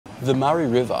The Murray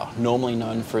River, normally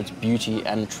known for its beauty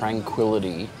and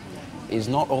tranquility, is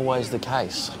not always the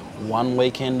case. One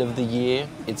weekend of the year,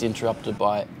 it's interrupted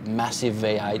by massive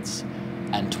V8s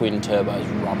and twin turbos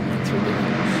rumbling through the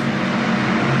hills.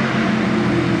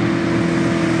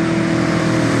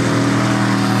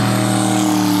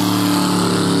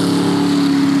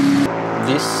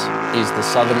 This is the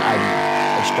Southern 80,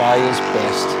 Australia's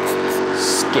best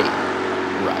ski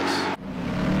race.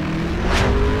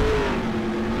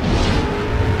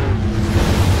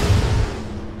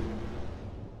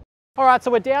 All right,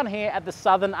 so we're down here at the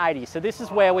Southern 80. So this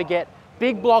is where we get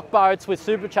big block boats with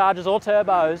superchargers or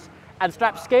turbos and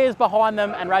strap skiers behind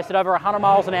them and race at over 100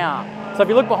 miles an hour. So if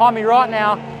you look behind me right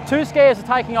now, 2 skiers are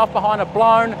taking off behind a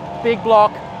blown big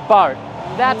block boat.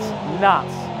 That's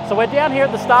nuts. So we're down here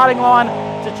at the starting line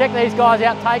to check these guys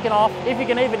out taking off. If you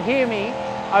can even hear me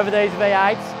over these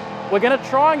V8s, we're gonna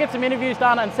try and get some interviews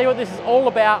done and see what this is all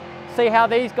about, see how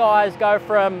these guys go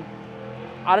from,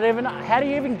 I don't even know, how do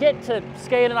you even get to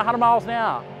skiing at 100 miles an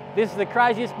hour? This is the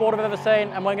craziest sport I've ever seen,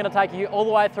 and we're gonna take you all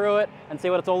the way through it and see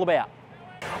what it's all about.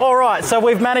 All right, so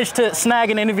we've managed to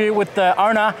snag an interview with the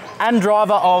owner and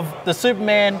driver of the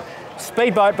Superman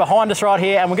speedboat behind us right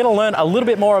here, and we're gonna learn a little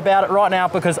bit more about it right now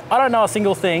because I don't know a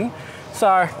single thing.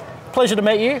 So, pleasure to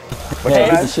meet you. Good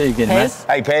to see you again, mate.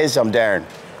 Hey Pez, I'm Darren.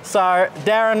 So,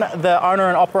 Darren, the owner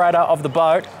and operator of the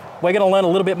boat, we're going to learn a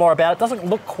little bit more about it. It doesn't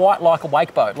look quite like a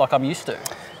wake boat, like I'm used to.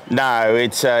 No,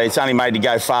 it's only made to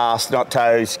go fast, not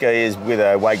tow skiers with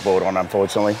a wakeboard on,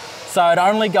 unfortunately. So it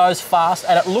only goes fast,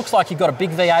 and it looks like you've got a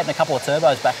big V8 and a couple of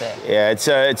turbos back there. Yeah,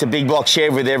 it's a big block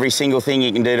Chev with every single thing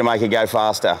you can do to make it go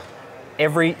faster.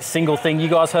 Every single thing. You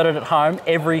guys heard it at home,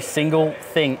 every single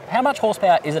thing. How much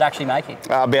horsepower is it actually making?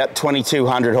 About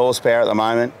 2,200 horsepower at the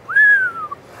moment.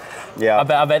 Yeah. I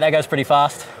bet that goes pretty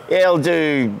fast. Yeah, it'll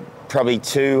do probably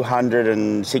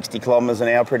 260 kilometres an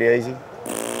hour pretty easy.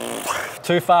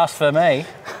 Too fast for me.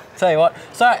 Tell you what.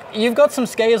 So you've got some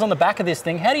skiers on the back of this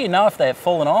thing. How do you know if they're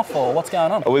falling off or what's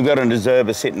going on? We've got an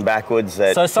observer sitting backwards.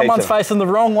 So someone's facing the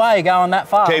wrong way going that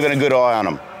fast. Keeping a good eye on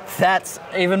them. That's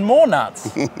even more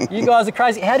nuts. You guys are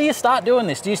crazy. How do you start doing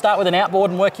this? Do you start with an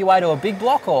outboard and work your way to a big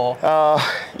block or?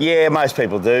 Yeah, most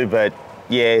people do, but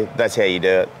yeah, that's how you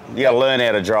do it. You got to learn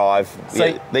how to drive. So,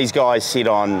 yeah, these guys sit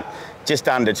on just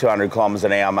under 200 kilometres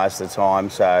an hour most of the time,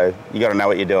 so you got to know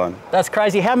what you're doing. That's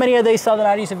crazy. How many of these Southern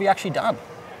 80s have you actually done?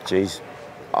 Jeez,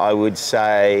 I would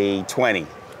say 20.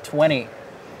 20.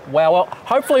 Wow, well,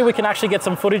 hopefully we can actually get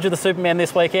some footage of the Superman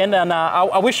this weekend, and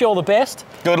I wish you all the best.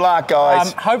 Good luck,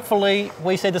 guys. Hopefully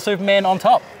we see the Superman on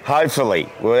top. Hopefully.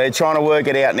 We're trying to work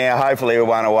it out now. Hopefully we're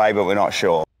one away, but we're not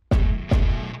sure.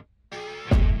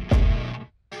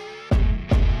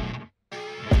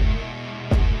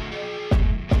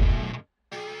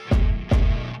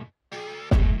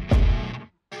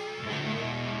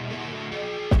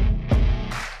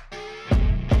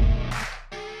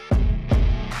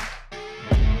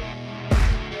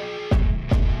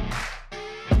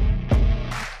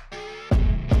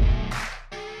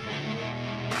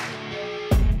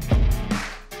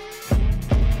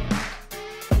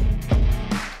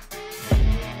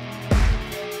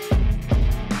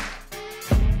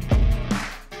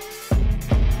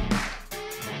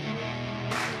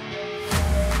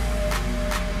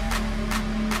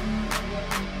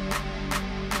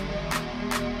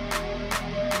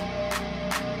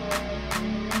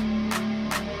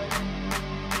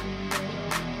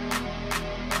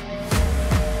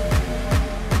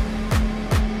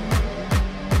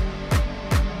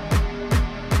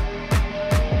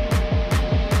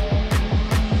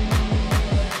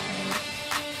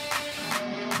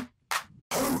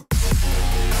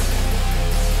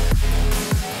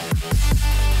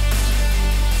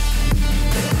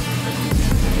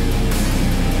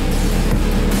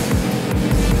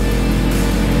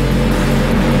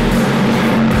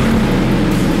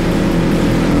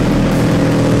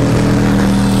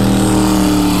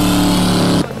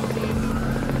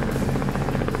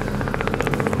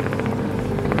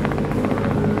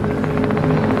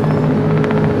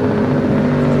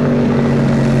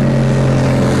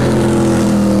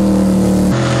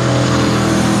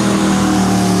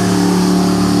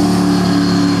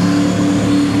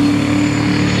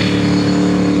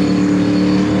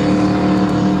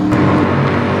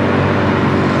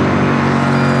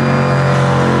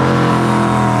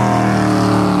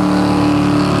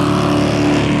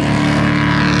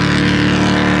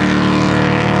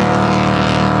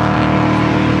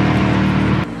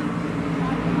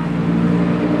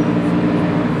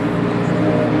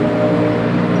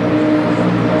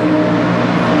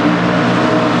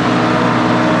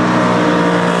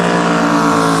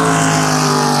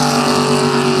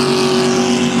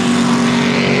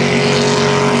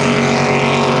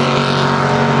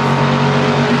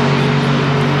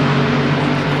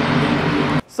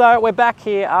 So we're back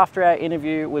here after our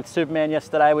interview with Superman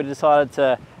yesterday. We decided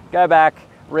to go back,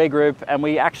 regroup, and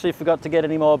we actually forgot to get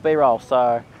any more B-roll.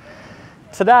 So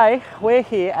today we're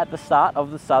here at the start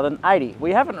of the Southern 80. We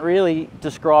haven't really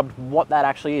described what that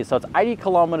actually is. So it's 80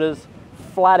 kilometers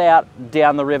flat out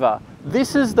down the river.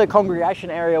 This is the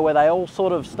congregation area where they all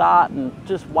sort of start and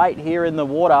just wait here in the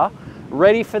water,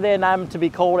 ready for their name to be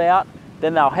called out.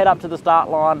 Then they'll head up to the start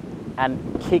line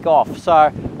and kick off.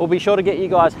 So we'll be sure to get you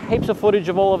guys heaps of footage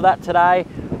of all of that today.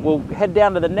 We'll head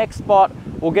down to the next spot.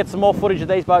 We'll get some more footage of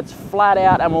these boats flat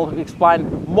out and we'll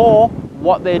explain more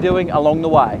what they're doing along the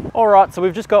way. All right, so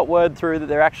we've just got word through that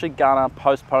they're actually gonna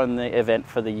postpone the event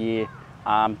for the year.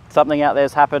 Something out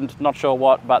there's happened, not sure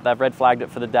what, but they've red flagged it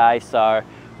for the day. So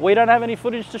we don't have any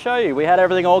footage to show you. We had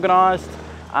everything organized.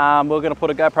 We're gonna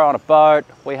put a GoPro on a boat.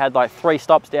 We had like 3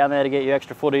 stops down there to get you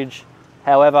extra footage.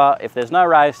 However, if there's no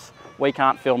race, we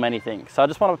can't film anything. So I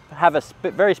just want to have a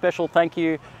very special thank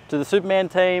you to the Superman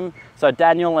team. So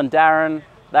Daniel and Darren,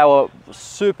 they were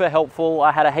super helpful.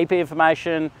 I had a heap of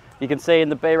information. You can see in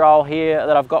the B-roll here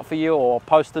that I've got for you or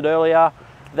posted earlier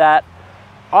that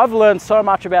I've learned so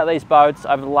much about these boats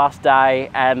over the last day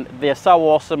and they're so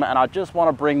awesome, and I just want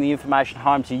to bring the information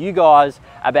home to you guys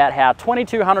about how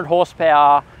 2200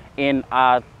 horsepower in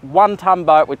a 1-ton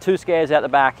boat with 2 scares out the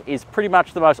back is pretty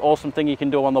much the most awesome thing you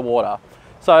can do on the water.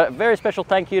 So a very special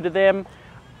thank you to them.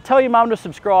 Tell your mum to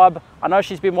subscribe. I know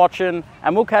she's been watching,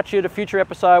 and we'll catch you at a future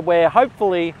episode where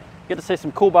hopefully you get to see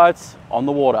some cool boats on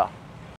the water.